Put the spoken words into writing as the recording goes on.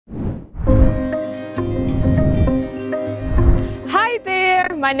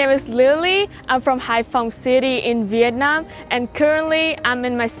my name is Lily. I'm from Hải Phòng City in Vietnam, and currently I'm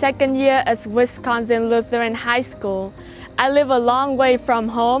in my second year at Wisconsin Lutheran High School. I live a long way from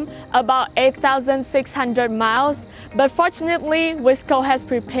home, about 8,600 miles, but fortunately, Wisco has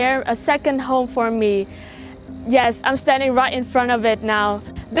prepared a second home for me. Yes, I'm standing right in front of it now.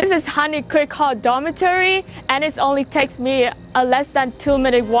 This is Honey Creek Hall Dormitory, and it only takes me a less than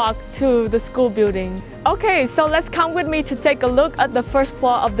 2-minute walk to the school building. Okay, so let's come with me to take a look at the first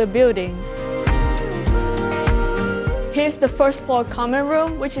floor of the building. Here's the first floor common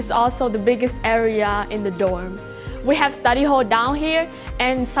room, which is also the biggest area in the dorm. We have study hall down here,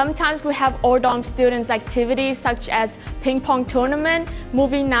 and sometimes we have all dorm students activities such as ping pong tournament,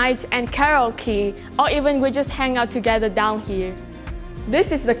 movie nights, and karaoke, or even we just hang out together down here.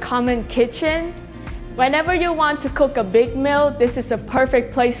 This is the common kitchen. Whenever you want to cook a big meal, this is a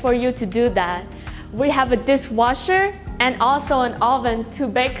perfect place for you to do that. We have a dishwasher and also an oven to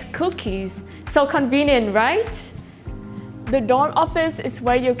bake cookies. So convenient, right? The dorm office is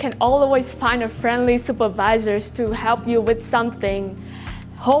where you can always find a friendly supervisors to help you with something.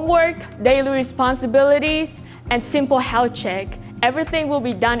 Homework, daily responsibilities, and simple health check. Everything will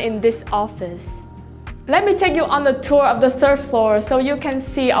be done in this office. Let me take you on the tour of the third floor so you can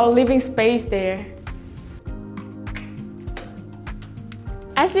see our living space there.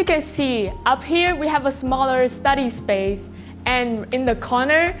 As you can see, up here we have a smaller study space, and in the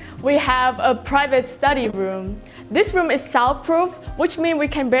corner we have a private study room. This room is soundproof, which means we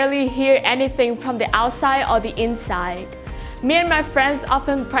can barely hear anything from the outside or the inside. Me and my friends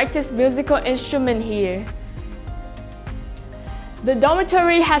often practice musical instruments here. The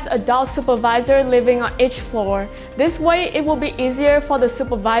dormitory has adult supervisor living on each floor. This way it will be easier for the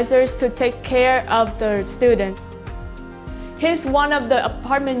supervisors to take care of the student. Here's one of the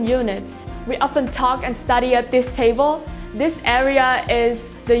apartment units. We often talk and study at this table. This area is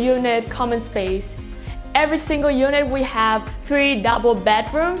the unit common space. Every single unit we have 3 double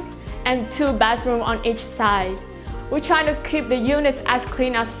bedrooms and 2 bathrooms on each side. We try to keep the units as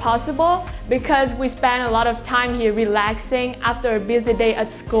clean as possible because we spend a lot of time here relaxing after a busy day at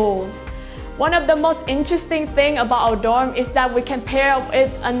school. One of the most interesting things about our dorm is that we can pair up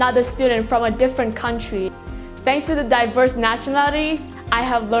with another student from a different country. Thanks to the diverse nationalities, I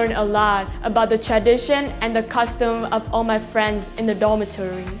have learned a lot about the tradition and the costume of all my friends in the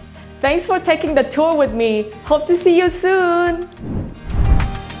dormitory. Thanks for taking the tour with me. Hope to see you soon!